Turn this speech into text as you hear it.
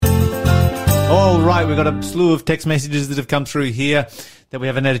All right, we've got a slew of text messages that have come through here that we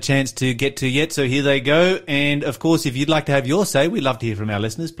haven't had a chance to get to yet, so here they go. And, of course, if you'd like to have your say, we'd love to hear from our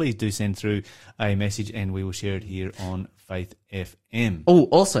listeners. Please do send through a message and we will share it here on Faith FM. Oh,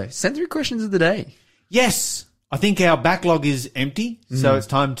 also, send through questions of the day. Yes, I think our backlog is empty, so it's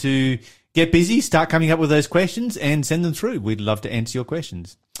time to get busy, start coming up with those questions and send them through. We'd love to answer your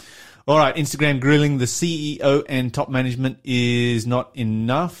questions. All right, Instagram grilling the CEO and top management is not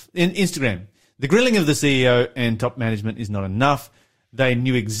enough. In Instagram, the grilling of the CEO and top management is not enough. They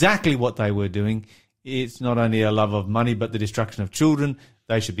knew exactly what they were doing. It's not only a love of money, but the destruction of children.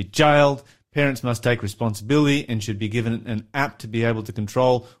 They should be jailed. Parents must take responsibility and should be given an app to be able to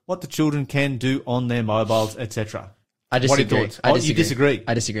control what the children can do on their mobiles, etc. I disagree. What are your thoughts? You disagree?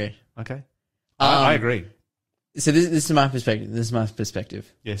 I disagree. Okay. I agree. So this is my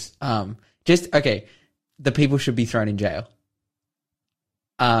perspective. Yes. Okay, the people should be thrown in jail.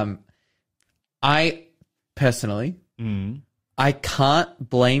 I personally, I can't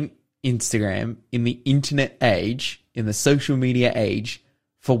blame Instagram in the internet age, in the social media age,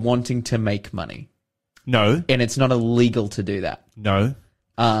 for wanting to make money. No. And it's not illegal to do that. No.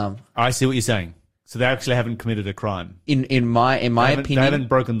 I see what you're saying. So they actually haven't committed a crime. In my opinion, they haven't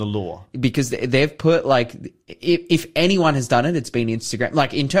broken the law, because they've put, like, if anyone has done it, it's been Instagram.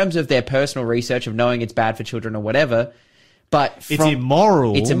 Like, in terms of their personal research of knowing it's bad for children or whatever, but it's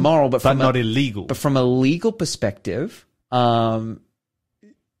immoral. It's immoral, but not illegal. But from a legal perspective, there's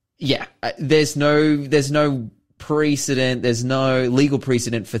no precedent. There's no legal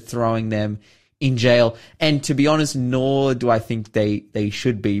precedent for throwing them in jail. And to be honest, nor do I think they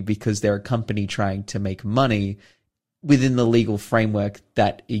should be, because they're a company trying to make money within the legal framework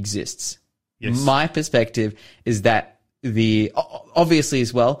that exists. Yes. My perspective is that obviously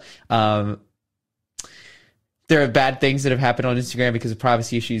as well, there are bad things that have happened on Instagram because of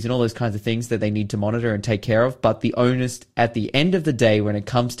privacy issues and all those kinds of things that they need to monitor and take care of. But the onus at the end of the day, when it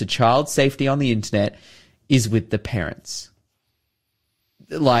comes to child safety on the internet, is with the parents.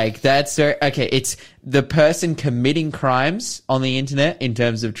 Like, that's okay. It's the person committing crimes on the internet in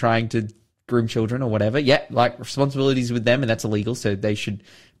terms of trying to groom children or whatever. Yeah, like, responsibilities with them, and that's illegal, so they should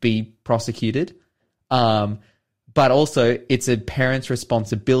be prosecuted. But also, it's a parent's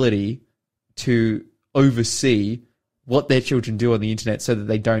responsibility to oversee what their children do on the internet so that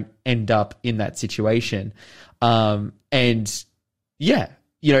they don't end up in that situation. And yeah,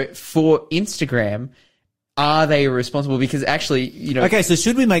 for Instagram, are they responsible? Because actually, Okay, so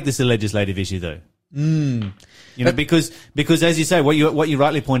should we make this a legislative issue though? Because as you say, what you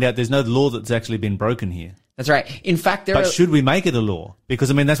rightly point out, there's no law that's actually been broken here. That's right. In fact, should we make it a law? Because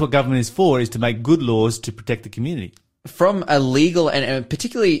that's what government is for, is to make good laws to protect the community. From a legal and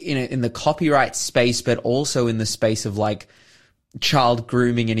particularly in the copyright space, but also in the space of, like, child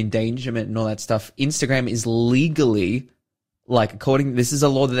grooming and endangerment and all that stuff, Instagram is legally, like, this is a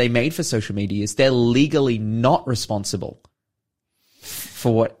law that they made for social media, is they're legally not responsible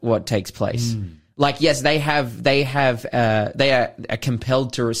for what takes place. Like, yes, they are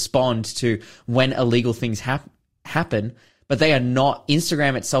compelled to respond to when illegal things happen, but they are not.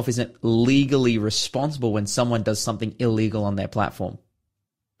 Instagram itself isn't legally responsible when someone does something illegal on their platform,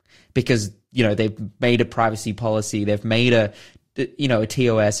 because they've made a privacy policy, they've made a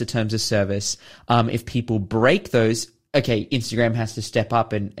TOS, a terms of service. If people break those, okay, Instagram has to step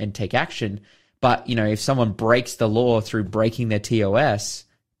up and take action. But if someone breaks the law through breaking their TOS,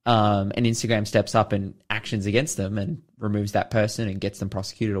 and Instagram steps up and actions against them and removes that person and gets them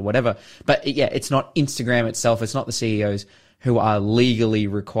prosecuted or whatever. But yeah, it's not Instagram itself. It's not the CEOs who are legally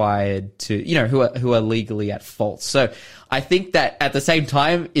required to, who are legally at fault. So I think that at the same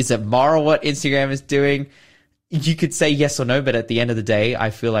time, is it moral what Instagram is doing? You could say yes or no, but at the end of the day, I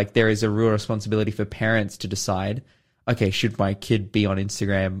feel like there is a real responsibility for parents to decide, okay, should my kid be on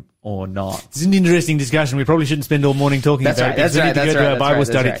Instagram or not? It's an interesting discussion. We probably shouldn't spend all morning talking about it, because we need to go to our Bible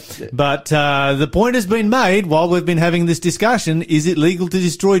study. Right. But the point has been made while we've been having this discussion. Is it legal to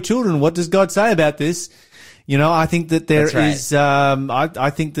destroy children? What does God say about this? I think that there is. I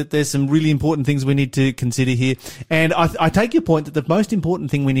think that there's some really important things we need to consider here. And I take your point that the most important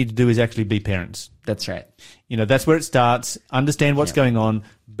thing we need to do is actually be parents. That's right. That's where it starts. Understand what's going on.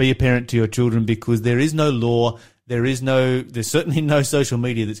 Be a parent to your children, because there is no law. There's certainly no social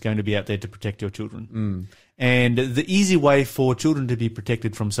media that's going to be out there to protect your children. And the easy way for children to be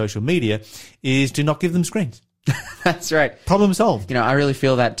protected from social media is to not give them screens. That's right. Problem solved. I really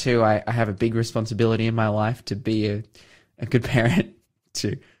feel that too. I have a big responsibility in my life to be a good parent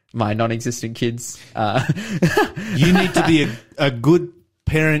to my non-existent kids. You need to be a good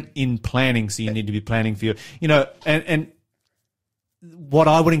parent in planning, so you need to be planning for your, and what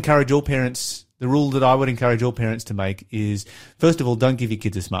I would encourage all parents, the rule that I would encourage all parents to make is, first of all, don't give your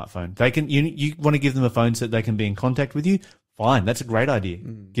kids a smartphone. They can, you want to give them a phone so that they can be in contact with you. Fine. That's a great idea.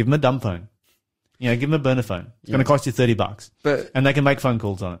 Give them a dumb phone. Give them a burner phone. It's going to cost you $30, and they can make phone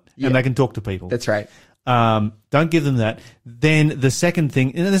calls on it, and they can talk to people. That's right. Don't give them that. Then the second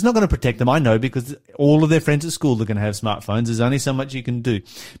thing, and it's not going to protect them, I know, because all of their friends at school are going to have smartphones. There's only so much you can do.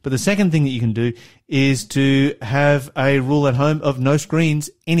 But the second thing that you can do is to have a rule at home of no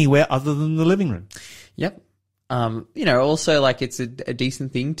screens anywhere other than the living room. Yep. Also, like, it's a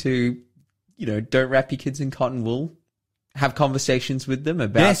decent thing to, don't wrap your kids in cotton wool. Have conversations with them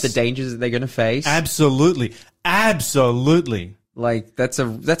about the dangers that they're going to face. Absolutely. Like, that's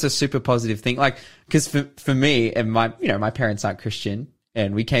a super positive thing. Like, because for me and my parents aren't Christian,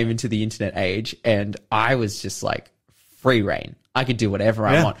 and we came into the internet age, and I was just like free reign. I could do whatever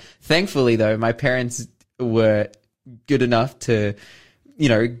I want. Thankfully, though, my parents were good enough to,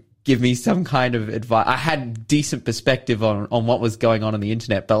 give me some kind of advice. I had decent perspective on what was going on the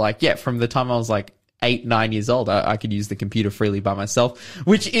internet, but from the time I was 8, 9 years old, I could use the computer freely by myself,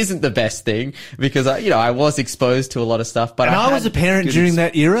 which isn't the best thing because I was exposed to a lot of stuff. But I was a parent during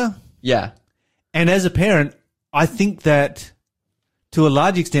that era. Yeah, and as a parent, I think that to a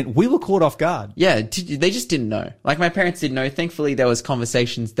large extent we were caught off guard. Yeah, they just didn't know. Like, my parents didn't know. Thankfully, there was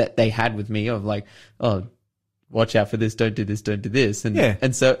conversations that they had with me of like, oh, watch out for this, don't do this, don't do this,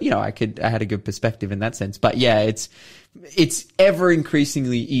 and so I had a good perspective in that sense. But yeah, it's ever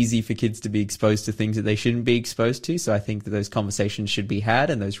increasingly easy for kids to be exposed to things that they shouldn't be exposed to. So I think that those conversations should be had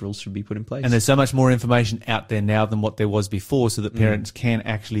and those rules should be put in place. And there's so much more information out there now than what there was before, so that parents can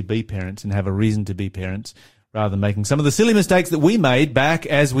actually be parents and have a reason to be parents, rather than making some of the silly mistakes that we made back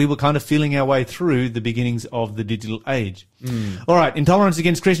as we were kind of feeling our way through the beginnings of the digital age. All right, intolerance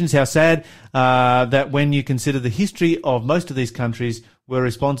against Christians, how sad that when you consider the history of most of these countries were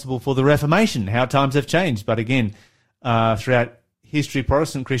responsible for the Reformation, how times have changed. But again, throughout history,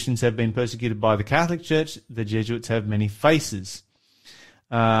 Protestant Christians have been persecuted by the Catholic Church. The Jesuits have many faces.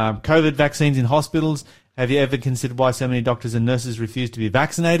 COVID vaccines in hospitals. Have you ever considered why so many doctors and nurses refuse to be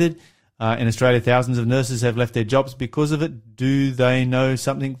vaccinated? In Australia, thousands of nurses have left their jobs because of it. Do they know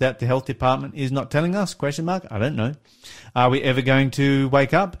something that the health department is not telling us? ? I don't know. Are we ever going to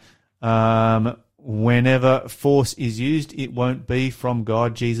wake up? Whenever force is used, it won't be from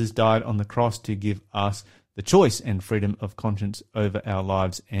God. Jesus died on the cross to give us the choice and freedom of conscience over our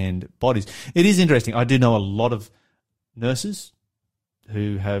lives and bodies. It is interesting. I do know a lot of nurses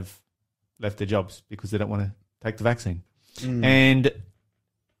who have left their jobs because they don't want to take the vaccine. And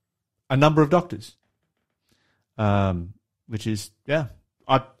a number of doctors, which is,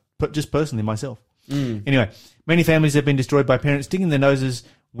 I put just personally myself. Anyway, many families have been destroyed by parents sticking their noses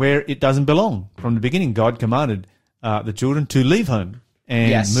where it doesn't belong. From the beginning, God commanded the children to leave home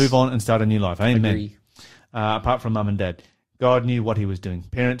and move on and start a new life. Amen. Agree. Apart from mum and dad, God knew what he was doing.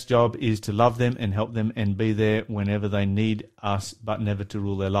 Parents' job is to love them and help them and be there whenever they need us, but never to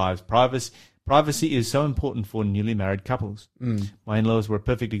rule their lives. Privacy is so important for newly married couples. My in-laws were a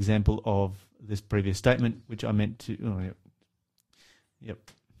perfect example of this previous statement, which I meant to...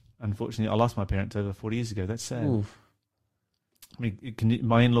 Unfortunately, I lost my parents over 40 years ago. That's sad. Oof. I mean,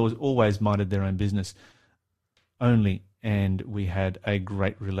 my in-laws always minded their own business only, and we had a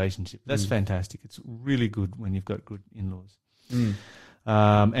great relationship. That's fantastic. It's really good when you've got good in-laws.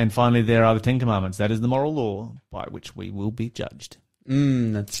 And finally, there are the 10 Commandments. That is the moral law by which we will be judged.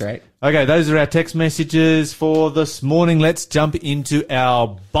 That's right. Okay, those are our text messages for this morning. Let's jump into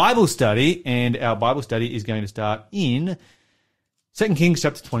our Bible study, and our Bible study is going to start in 2 Kings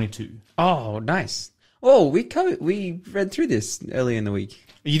chapter 22. Oh, nice. Oh, we read through this earlier in the week.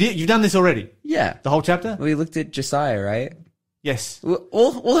 You did? You've done this already? Yeah. The whole chapter? We looked at Josiah, right? Yes.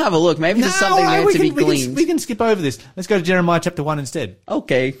 We'll have a look. Maybe there's something there to be gleaned. We can skip over this. Let's go to Jeremiah chapter 1 instead.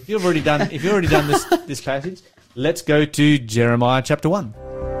 Okay. If you've already done this passage, let's go to Jeremiah chapter 1.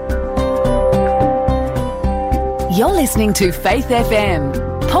 You're listening to Faith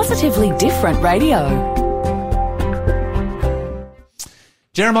FM, positively different radio.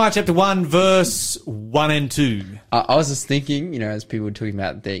 Jeremiah chapter 1, verse 1 and 2. I was just thinking, as people were talking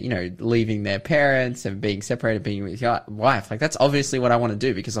about their, leaving their parents and being separated, being with your wife, like that's obviously what I want to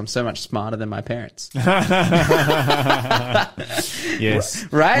do because I'm so much smarter than my parents. Yes.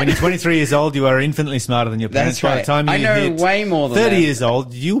 Right? When you're 23 years old, you are infinitely smarter than your parents. That's right. By the time you I know hit way more than 30 them. years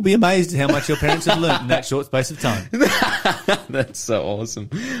old, you'll be amazed at how much your parents have learned in that short space of time. That's so awesome.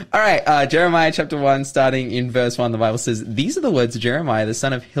 All right, Jeremiah chapter 1, starting in verse 1, the Bible says, "These are the words of Jeremiah, the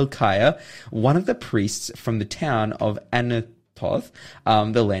son of Hilkiah, one of the priests from the town of Anathoth Anathoth,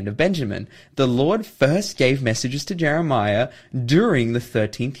 the land of Benjamin. The Lord first gave messages to Jeremiah during the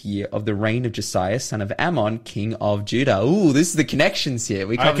 13th year of the reign of Josiah, son of Ammon, king of Judah. Ooh, this is the connections here.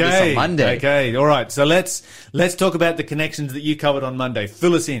 We covered this on Monday. Okay, all right. So let's talk about the connections that you covered on Monday.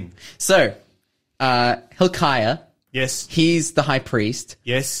 Fill us in. So, Hilkiah, Yes. he's the high priest.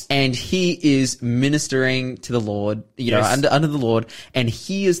 Yes. And he is ministering to the Lord, Yes. under the Lord. And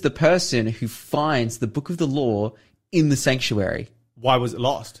he is the person who finds the book of the law in the sanctuary Why was it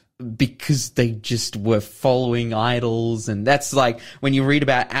lost? because they just were following idols. And that's like, when you read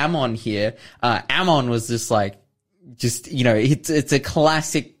about Ammon here, Ammon was just like, it's a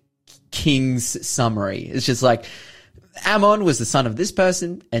classic king's summary. It's just like, Ammon was the son of this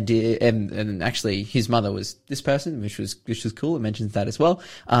person, and actually his mother was this person, which was cool. It mentions that as well.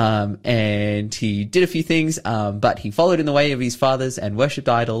 And he did a few things, but he followed in the way of his fathers and worshipped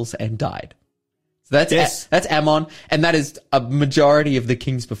idols and died. So that's Ammon, and that is a majority of the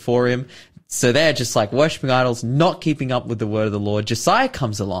kings before him. So they're just like worshipping idols, not keeping up with the word of the Lord. Josiah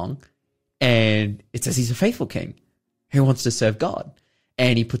comes along, and it says he's a faithful king who wants to serve God.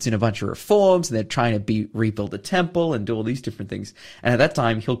 And he puts in a bunch of reforms, and they're trying to rebuild the temple and do all these different things. And at that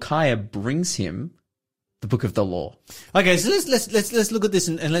time, Hilkiah brings him the book of the law. Okay, so let's look at this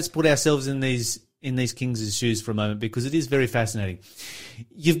and let's put ourselves in these kings' shoes for a moment, because it is very fascinating.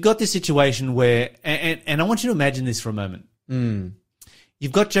 You've got this situation where, and I want you to imagine this for a moment.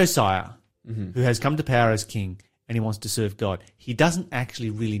 You've got Josiah, who has come to power as king, and he wants to serve God. He doesn't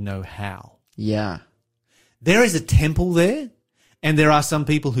actually really know how. Yeah. There is a temple there. And there are some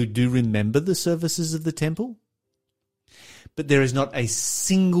people who do remember the services of the temple, but there is not a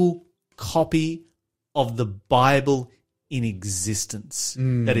single copy of the Bible in existence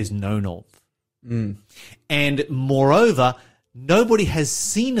that is known of. And moreover, nobody has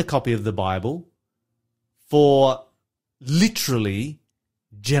seen a copy of the Bible for literally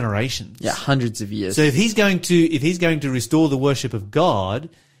generations. Yeah, hundreds of years. So if he's going to restore the worship of God,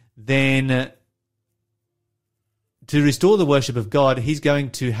 then to restore the worship of God, he's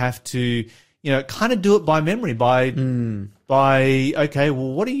going to have to, kind of do it by memory, okay,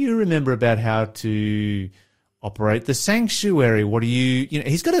 well, what do you remember about how to operate the sanctuary? What do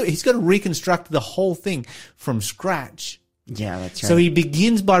he's got to reconstruct the whole thing from scratch. Yeah, that's right. So he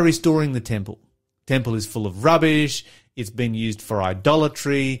begins by restoring the temple. Temple is full of rubbish. It's been used for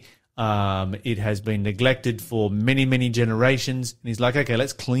idolatry. It has been neglected for many, many generations. And he's like, okay,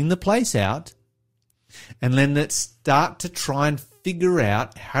 let's clean the place out. And then let's start to try and figure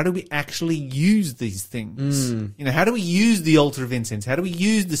out, how do we actually use these things? How do we use the altar of incense? How do we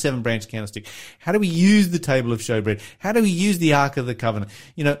use the 7-branch candlestick? How do we use the table of showbread? How do we use the Ark of the Covenant?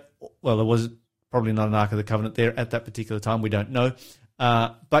 Well, there was probably not an Ark of the Covenant there at that particular time. We don't know.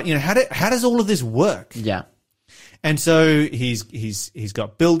 But how does all of this work? Yeah. And so he's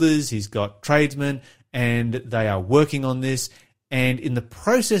got builders, he's got tradesmen, and they are working on this. And in the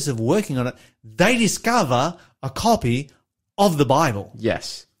process of working on it, they discover a copy of the Bible.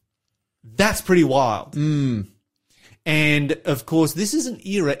 Yes. That's pretty wild. And, of course, this is an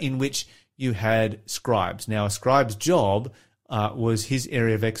era in which you had scribes. Now, a scribe's job was, his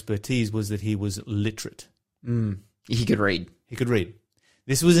area of expertise was that he was literate. He could read. He could read.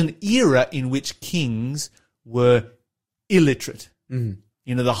 This was an era in which kings were illiterate.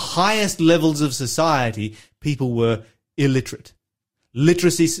 The highest levels of society, people were illiterate.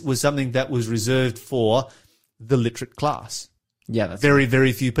 Literacy was something that was reserved for the literate class. Yeah, that's very,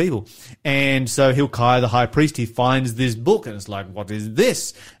 very few people. And so Hilkiah, the high priest, he finds this book, and it's like, what is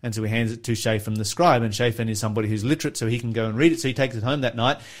this? And so he hands it to Shaphan the scribe, and Shaphan is somebody who's literate, so he can go and read it. So he takes it home that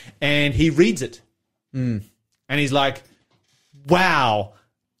night, and he reads it. And he's like, wow,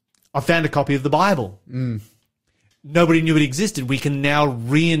 I found a copy of the Bible. Nobody knew it existed. We can now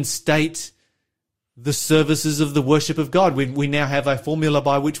reinstate the services of the worship of God. We now have a formula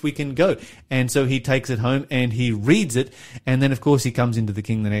by which we can go. And so he takes it home and he reads it. And then, of course, he comes into the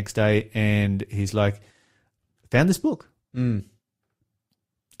king the next day and he's like, found this book. And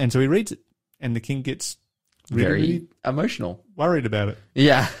so he reads it. And the king gets very emotional, worried about it.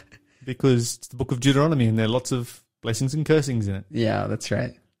 Yeah. Because it's the book of Deuteronomy and there are lots of blessings and cursings in it. Yeah, that's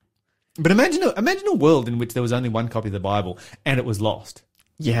right. But imagine a world in which there was only one copy of the Bible and it was lost.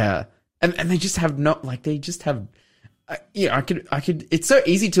 Yeah. And they just have it's so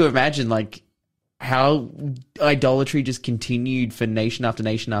easy to imagine how idolatry just continued for nation after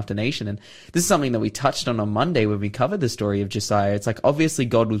nation after nation. And this is something that we touched on Monday when we covered the story of Josiah. It's like, obviously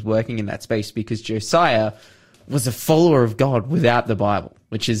God was working in that space because Josiah was a follower of God without the Bible.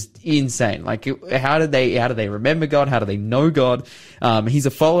 which is insane. Like, how do they remember God? How do they know God? He's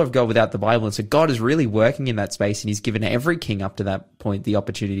a follower of God without the Bible. And so God is really working in that space, and he's given every king up to that point the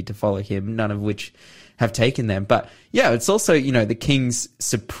opportunity to follow him, none of which have taken them. But yeah, it's also, the king's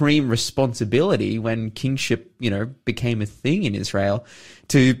supreme responsibility when kingship, became a thing in Israel,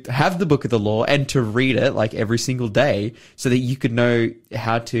 to have the book of the law and to read it like every single day so that you could know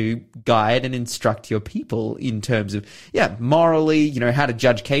how to guide and instruct your people in terms of, morally, how to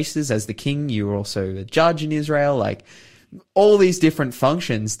judge cases. As the king, you're also a judge in Israel, like all these different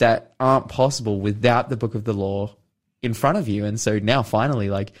functions that aren't possible without the book of the law in front of you. And so now finally,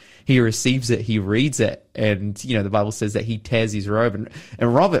 like, he receives it, he reads it, and, the Bible says that he tears his robe.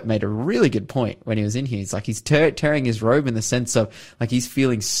 And Robert made a really good point when he was in here. He's like, he's tearing his robe in the sense of, like, he's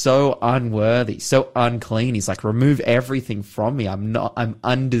feeling so unworthy, so unclean. He's like, remove everything from me. I'm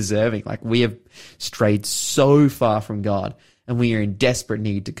undeserving. Like, we have strayed so far from God, and we are in desperate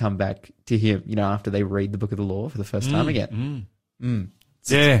need to come back to him, after they read the book of the law for the first time again.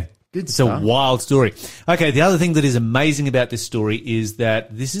 Yeah. Good It's stuff. a wild story. Okay, the other thing that is amazing about this story is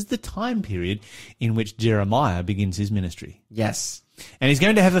that this is the time period in which Jeremiah begins his ministry. Yes. And he's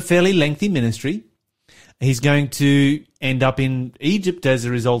going to have a fairly lengthy ministry. He's going to end up in Egypt as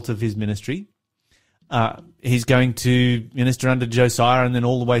a result of his ministry. He's going to minister under Josiah and then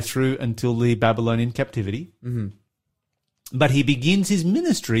all the way through until the Babylonian captivity. Mm-hmm. But he begins his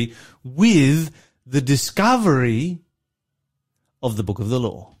ministry with the discovery of the book of the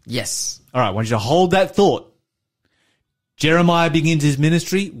law. Yes. All right, I want you to hold that thought. Jeremiah begins his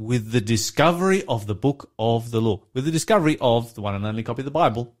ministry with the discovery of the book of the law, with the discovery of the one and only copy of the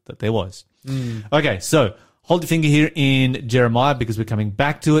Bible that there was. Okay, so hold your finger here in Jeremiah because we're coming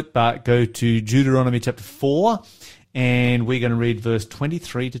back to it, but go to Deuteronomy chapter 4, and we're going to read verse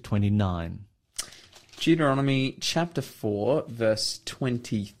 23 to 29. Deuteronomy chapter 4, verse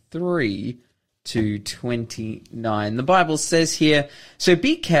 23 to 29. The Bible says here, "So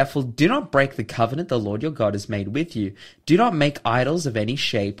be careful, do not break the covenant the Lord your God has made with you. Do not make idols of any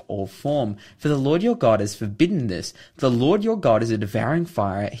shape or form, for the Lord your God has forbidden this. The Lord your God is a devouring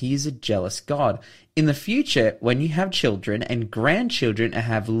fire. He is a jealous God. In the future, when you have children and grandchildren and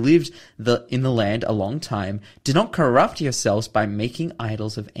have lived in the land a long time, do not corrupt yourselves by making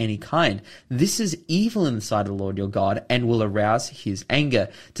idols of any kind. This is evil in the sight of the Lord your God and will arouse his anger.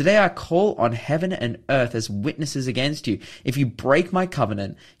 Today I call on heaven and earth as witnesses against you. If you break my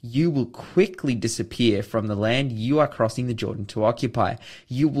covenant, you will quickly disappear from the land you are crossing the Jordan to occupy.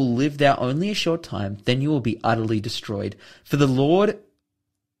 You will live there only a short time, then you will be utterly destroyed. For the Lord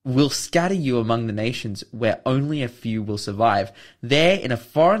will scatter you among the nations where only a few will survive. There, in a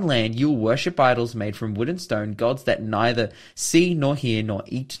foreign land, you will worship idols made from wood and stone, gods that neither see nor hear nor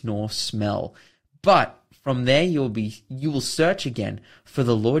eat nor smell. But from there you will search again for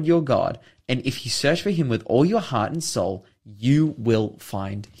the Lord your God, and if you search for him with all your heart and soul, you will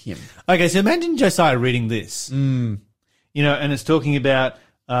find him." Okay, so imagine Josiah reading this. And it's talking about,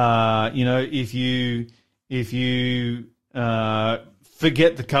 if you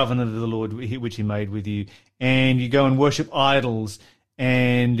forget the covenant of the Lord which he made with you, and you go and worship idols,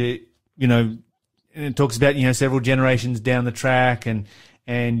 and it talks about several generations down the track, and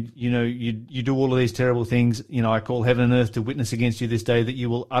you do all of these terrible things. I call heaven and earth to witness against you this day that you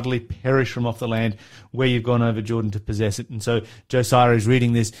will utterly perish from off the land where you've gone over Jordan to possess it. And so Josiah is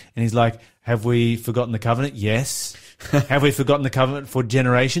reading this, and he's like, "Have we forgotten the covenant? Yes." "Have we forgotten the covenant for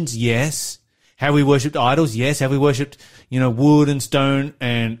generations? Yes." "Have we worshipped idols? Yes." "Have we worshipped, wood and stone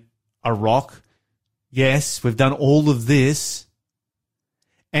and a rock?" "Yes, we've done all of this."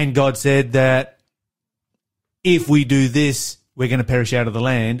 And God said that if we do this, we're going to perish out of the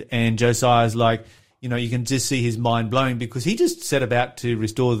land. And Josiah's like, you can just see his mind blowing because he just set about to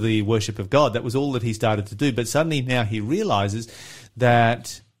restore the worship of God. That was all that he started to do. But suddenly now he realizes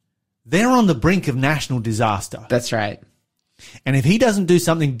that they're on the brink of national disaster. That's right. And if he doesn't do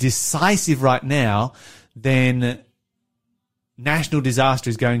something decisive right now, then national disaster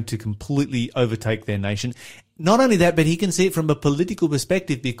is going to completely overtake their nation. Not only that, but he can see it from a political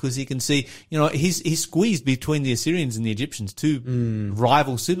perspective because he can see, he's squeezed between the Assyrians and the Egyptians, two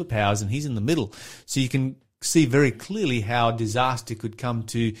rival superpowers, and he's in the middle. So you can see very clearly how disaster could come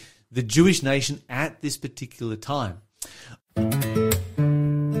to the Jewish nation at this particular time.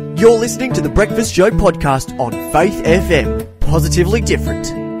 You're listening to the Breakfast Show podcast on Faith FM. Positively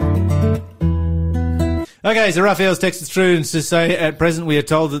different. Okay, so Raphael's texted through and to say, at present we are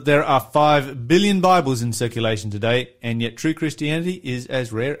told that there are 5 billion Bibles in circulation today, and yet true Christianity is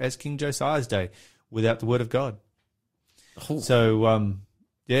as rare as King Josiah's day without the Word of God. Oh. So,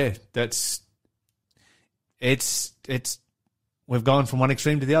 it's we've gone from one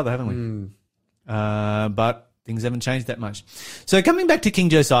extreme to the other, haven't we? But things haven't changed that much. So coming back to King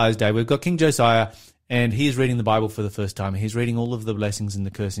Josiah's day, we've got King Josiah, and he is reading the Bible for the first time. He's reading all of the blessings and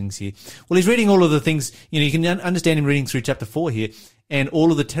the cursings here. Well, he's reading all of the things, you can understand him reading through chapter 4 here, and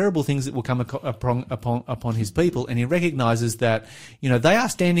all of the terrible things that will come upon his people. And he recognizes that, they are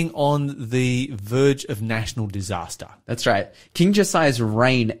standing on the verge of national disaster. That's right. King Josiah's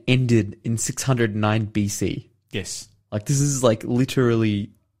reign ended in 609 BC. Yes. Like, this is like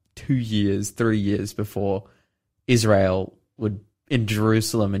literally 2 years, 3 years before Israel in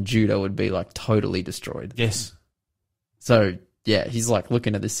Jerusalem and Judah would be like totally destroyed. Yes. So yeah, he's like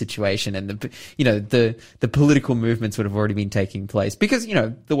looking at the situation, and the political movements would have already been taking place because,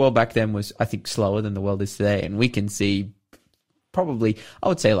 the world back then was, I think, slower than the world is today. And we can see probably, I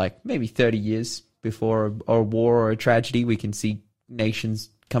would say like maybe 30 years before a war or a tragedy, we can see nations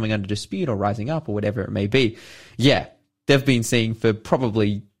coming under dispute or rising up or whatever it may be. Yeah. They've been seeing for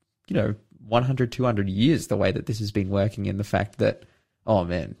probably, 100, 200 years, the way that this has been working, and the fact that, oh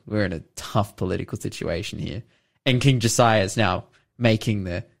man, we're in a tough political situation here. And King Josiah is now making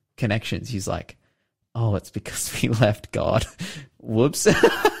the connections. He's like, oh, it's because we left God. Whoops.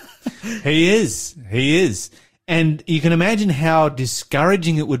 He is. And you can imagine how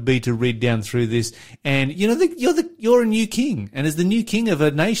discouraging it would be to read down through this. And you're a new king, and as the new king of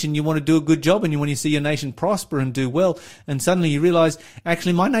a nation, you want to do a good job, and you want to see your nation prosper and do well. And suddenly you realize,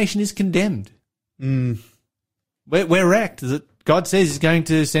 actually, my nation is condemned. We're wrecked. God says He's going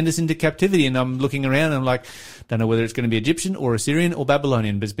to send us into captivity, and I'm looking around and I'm like, don't know whether it's going to be Egyptian or Assyrian or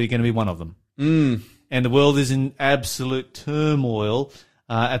Babylonian, but it's going to be one of them. And the world is in absolute turmoil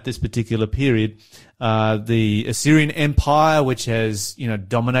at this particular period. The Assyrian Empire, which has,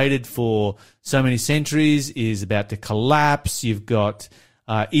 dominated for so many centuries, is about to collapse. You've got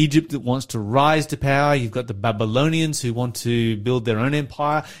Egypt that wants to rise to power. You've got the Babylonians who want to build their own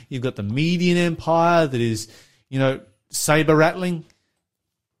empire. You've got the Median Empire that is, saber rattling.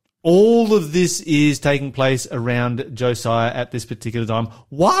 All of this is taking place around Josiah at this particular time,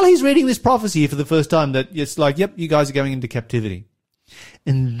 while he's reading this prophecy for the first time that it's like, yep, you guys are going into captivity.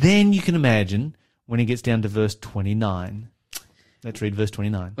 And then you can imagine when he gets down to verse 29. Let's read verse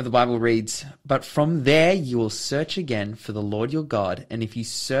 29. Where the Bible reads, "But from there you will search again for the Lord your God, and if you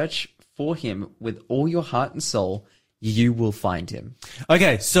search for him with all your heart and soul, you will find him."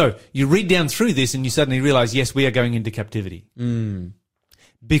 Okay, so you read down through this and you suddenly realize, yes, we are going into captivity.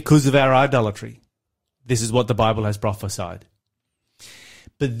 Because of our idolatry. This is what the Bible has prophesied.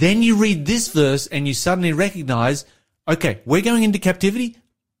 But then you read this verse and you suddenly recognize, okay, we're going into captivity,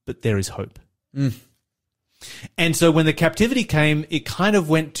 but there is hope. And so when the captivity came, it kind of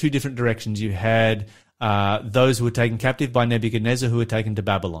went two different directions. You had those who were taken captive by Nebuchadnezzar who were taken to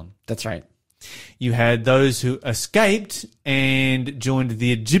Babylon. That's right. You had those who escaped and joined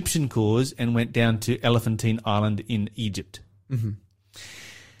the Egyptian cause and went down to Elephantine Island in Egypt.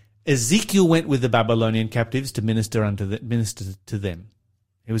 Ezekiel went with the Babylonian captives to minister to them.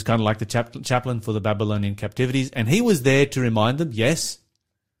 He was kind of like the chaplain for the Babylonian captivities, and he was there to remind them, yes,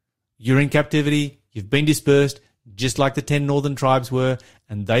 you're in captivity, you've been dispersed, just like the 10 northern tribes were,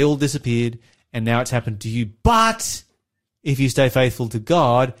 and they all disappeared, and now it's happened to you. But if you stay faithful to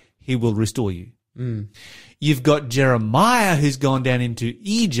God, He will restore you. You've got Jeremiah who's gone down into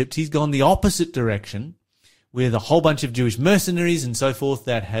Egypt. He's gone the opposite direction with a whole bunch of Jewish mercenaries and so forth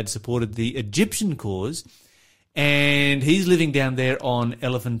that had supported the Egyptian cause. And he's living down there on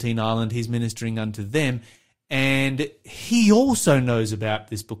Elephantine Island. He's ministering unto them. And he also knows about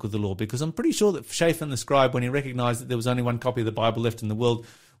this book of the law, because I'm pretty sure that Shaphan the scribe, when he recognized that there was only one copy of the Bible left in the world,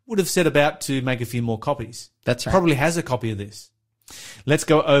 would have set about to make a few more copies. That's right. Probably has a copy of this. Let's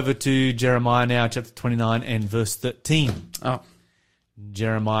go over to Jeremiah now, chapter 29 and verse 13.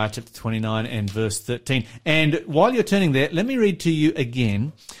 Jeremiah chapter 29 and verse 13. And while you're turning there, let me read to you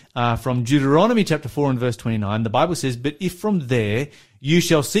again from Deuteronomy chapter 4 and verse 29. The Bible says, "But if from there you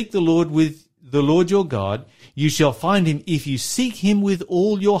shall seek the Lord with the Lord your God, you shall find him if you seek him with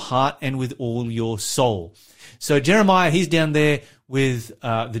all your heart and with all your soul." So Jeremiah, he's down there with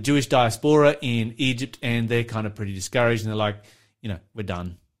the Jewish diaspora in Egypt, and they're kind of pretty discouraged, and they're like, we're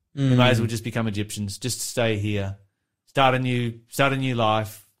done. We may as well just become Egyptians, just stay here, start a new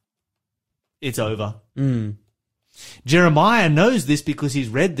life. It's over. Jeremiah knows this because he's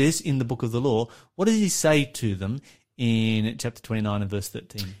read this in the book of the law. What does he say to them in chapter 29 and verse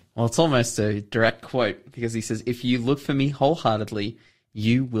 13? Well, it's almost a direct quote, because he says, "If you look for me wholeheartedly,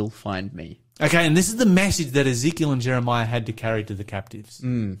 you will find me." Okay, and this is the message that Ezekiel and Jeremiah had to carry to the captives.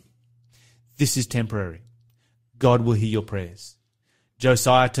 This is temporary. God will hear your prayers.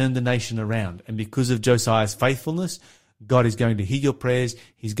 Josiah turned the nation around, and because of Josiah's faithfulness, God is going to hear your prayers.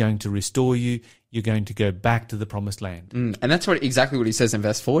 He's going to restore you. You're going to go back to the promised land. And that's exactly what he says in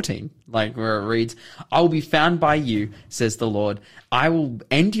verse 14, like where it reads, I will be found by you, says the Lord. I will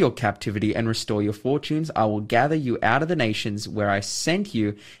end your captivity and restore your fortunes. I will gather you out of the nations where I sent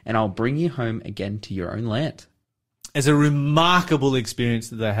you, and I'll bring you home again to your own land. It's a remarkable experience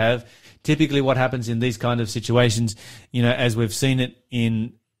that they have. Typically what happens in these kind of situations, as we've seen it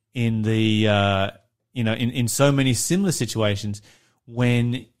in so many similar situations,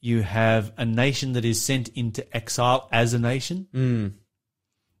 when you have a nation that is sent into exile as a nation,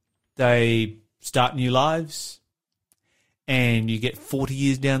 they start new lives, and you get 40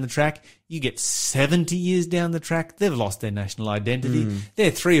 years down the track, you get 70 years down the track, they've lost their national identity.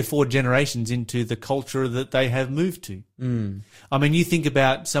 They're 3 or 4 generations into the culture that they have moved to. I mean, you think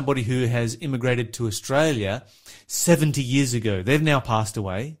about somebody who has immigrated to Australia 70 years ago. They've now passed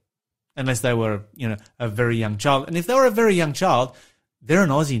away, unless they were, a very young child. And if they were a very young child, they're an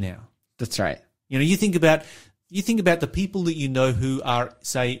Aussie now. That's right. You think about the people that you know who are,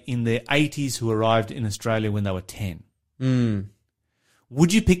 say, in their 80s who arrived in Australia when they were 10.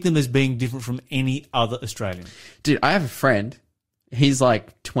 Would you pick them as being different from any other Australian? Dude, I have a friend. He's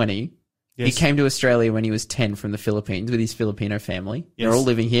like 20. Yes. He came to Australia when he was 10 from the Philippines with his Filipino family. Yes. They're all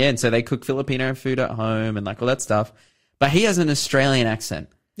living here, and so they cook Filipino food at home and like all that stuff. But he has an Australian accent.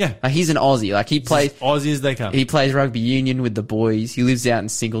 Yeah. Like he's an Aussie. Like he plays Aussie as they come. He plays rugby union with the boys. He lives out in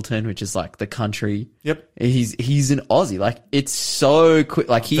Singleton, which is like the country. Yep. He's an Aussie. Like it's so quick.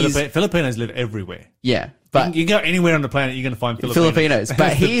 Like Filipinos live everywhere. Yeah. But you can go anywhere on the planet, you're going to find Filipinos. But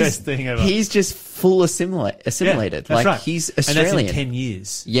That's the best thing ever. He's just full assimilated. Yeah, that's right. He's Australian. And that's in 10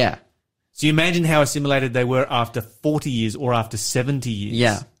 years. Yeah. So you imagine how assimilated they were after 40 years or after 70 years.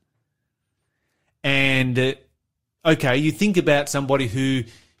 Yeah. And, okay, you think about somebody who,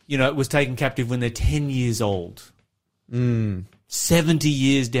 was taken captive when they're 10 years old. 70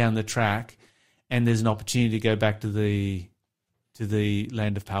 years down the track, and there's an opportunity to go back to the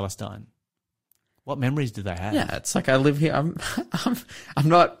land of Palestine. What memories do they have? Yeah, it's like I live here. I'm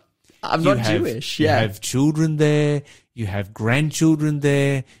not Jewish. Yeah. You have children there. You have grandchildren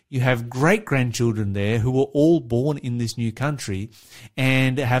there. You have great-grandchildren there who were all born in this new country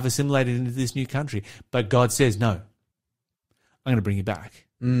and have assimilated into this new country. But God says, no, I'm going to bring you back.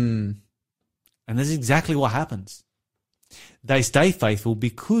 And that's exactly what happens. They stay faithful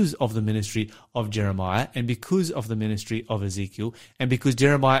because of the ministry of Jeremiah and because of the ministry of Ezekiel, and because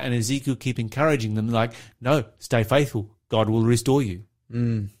Jeremiah and Ezekiel keep encouraging them like, no, stay faithful. God will restore you.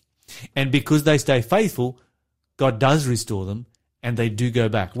 And because they stay faithful, God does restore them, and they do go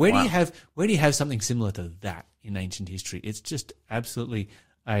back. Where do you have something similar to that in ancient history? It's just absolutely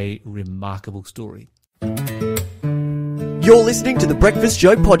a remarkable story. You're listening to the Breakfast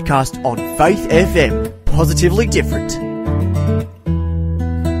Show podcast on Faith FM. Positively different.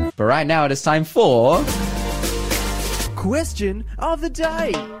 But right now it is time for Question of the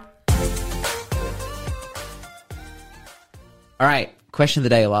day. All right, question of the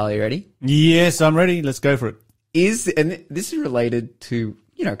day, Lyle. Are you ready? Yes, I'm ready. Let's go for it. And this is related to,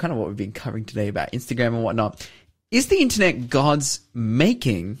 kind of what we've been covering today about Instagram and whatnot. Is the internet God's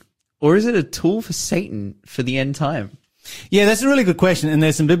making, or is it a tool for Satan for the end time? Yeah, that's a really good question, and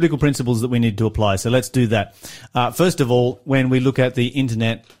there's some biblical principles that we need to apply, so let's do that. First of all, when we look at the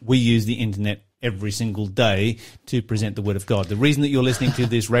internet, we use the internet every single day to present the Word of God. The reason that you're listening to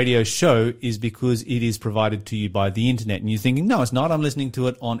this radio show is because it is provided to you by the internet, and you're thinking, no, it's not, I'm listening to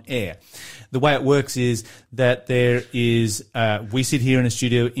it on air. The way it works is that there is, we sit here in a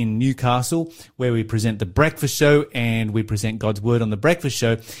studio in Newcastle where we present the breakfast show and we present God's Word on the breakfast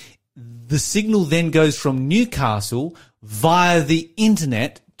show. The signal then goes from Newcastle via the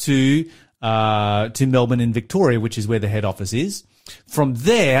internet to Melbourne and Victoria, which is where the head office is. From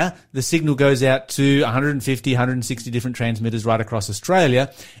there, the signal goes out to 150, 160 different transmitters right across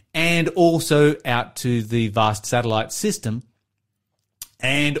Australia, and also out to the vast satellite system,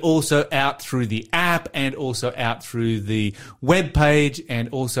 and also out through the app, and also out through the web page, and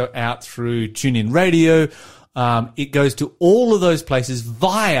also out through TuneIn Radio. It goes to all of those places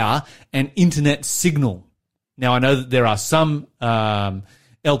via an internet signal. Now, I know that there are some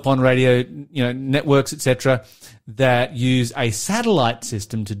Elpon radio, networks, etc., that use a satellite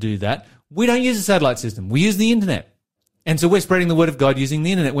system to do that. We don't use a satellite system. We use the internet. And so we're spreading the Word of God using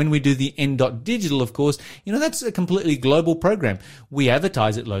the internet. When we do the N.digital, of course, that's a completely global program. We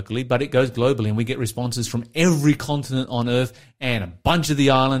advertise it locally, but it goes globally, and we get responses from every continent on Earth and a bunch of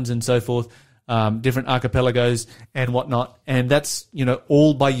the islands and so forth. different archipelagos and whatnot. And that's,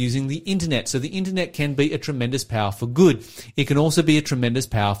 all by using the internet. So the internet can be a tremendous power for good. It can also be a tremendous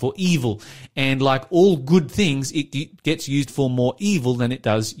power for evil. And like all good things, it gets used for more evil than it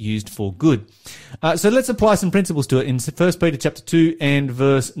does used for good. So let's apply some principles to it. In 1 Peter chapter 2 and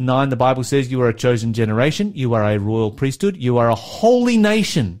verse 9, the Bible says, "You are a chosen generation. You are a royal priesthood. You are a holy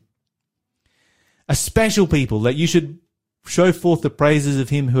nation, a special people, that you should show forth the praises of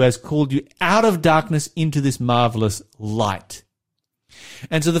him who has called you out of darkness into this marvelous light."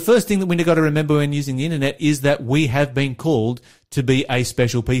 And so the first thing that we got to remember when using the internet is that we have been called to be a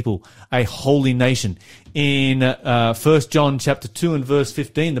special people, a holy nation. In 1 John chapter 2 and verse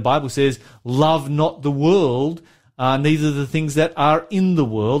 15, the Bible says, "Love not the world, neither the things that are in the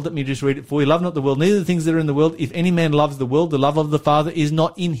world." Let me just read it for you. "Love not the world, neither the things that are in the world. If any man loves the world, the love of the Father is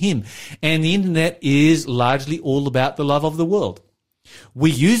not in him." And the internet is largely all about the love of the world. We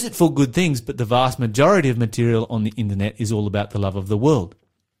use it for good things, but the vast majority of material on the internet is all about the love of the world.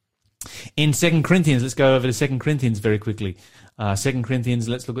 In 2 Corinthians, let's go over to 2 Corinthians very quickly. 2 Corinthians,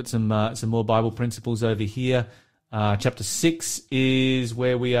 let's look at some more Bible principles over here. Chapter 6 is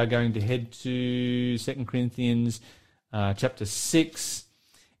where we are going to head to. 2 Corinthians chapter 6.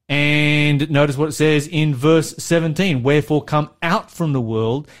 And notice what it says in verse 17. "Wherefore come out from the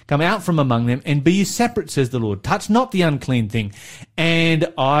world, come out from among them, and be ye separate, says the Lord. Touch not the unclean thing,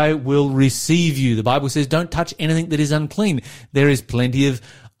 and I will receive you." The Bible says don't touch anything that is unclean. There is plenty of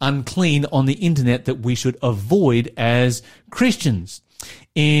unclean on the internet that we should avoid as Christians.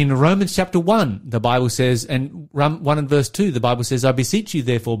 In Romans chapter 1, the Bible says, and 1 and verse 2, the Bible says, "I beseech you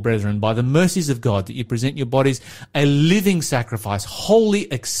therefore, brethren, by the mercies of God, that you present your bodies a living sacrifice,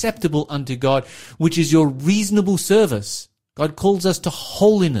 wholly acceptable unto God, which is your reasonable service." God calls us to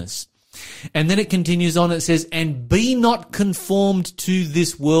holiness. And then it continues on, it says, "And be not conformed to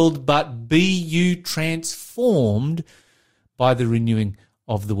this world, but be you transformed by the renewing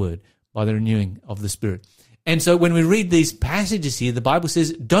of the word," by the renewing of the Spirit. And so when we read these passages here, the Bible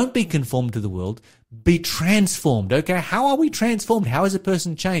says, don't be conformed to the world, be transformed. Okay, how are we transformed? How is a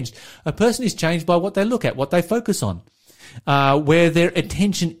person changed? A person is changed by what they look at, what they focus on, where their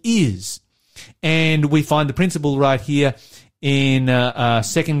attention is. And we find the principle right here in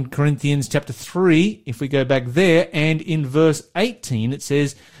 2 Corinthians chapter 3, if we go back there, and in verse 18 it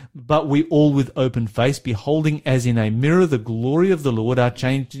says, "But we all with open face, beholding as in a mirror the glory of the Lord, are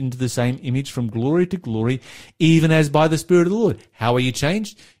changed into the same image from glory to glory, even as by the Spirit of the Lord." How are you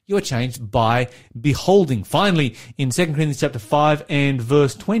changed? You are changed by beholding. Finally, in 2 Corinthians chapter 5 and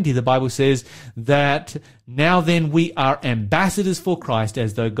verse 20, the Bible says that, "Now then we are ambassadors for Christ,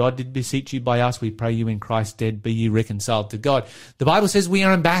 as though God did beseech you by us. We pray you in Christ's stead, be ye reconciled to God." The Bible says we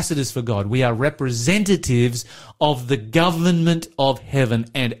are ambassadors for God. We are representatives of the government of heaven,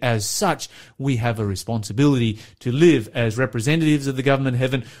 and as such, we have a responsibility to live as representatives of the government of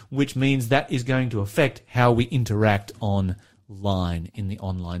heaven, which means that is going to affect how we interact online in the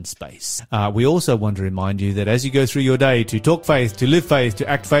online space. We also want to remind you that as you go through your day, to talk faith, to live faith, to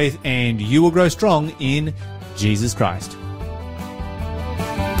act faith, and you will grow strong in Jesus Christ.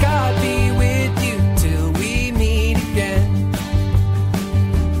 God be with you till we meet again.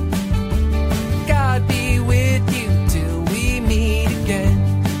 God be with you till we meet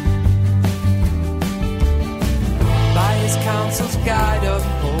again. By his counsel's guide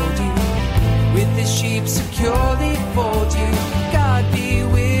uphold you, with his sheep securely fold you. God be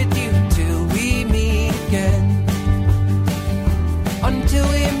with you till we meet again. Until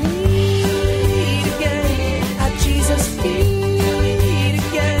we meet again at Jesus' feet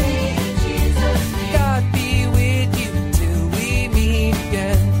again. God be with you till we meet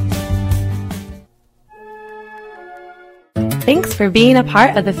again. Thanks for being a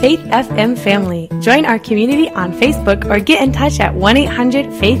part of the Faith FM family. Join our community on Facebook or get in touch at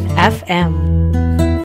 1-800-FAITH-FM.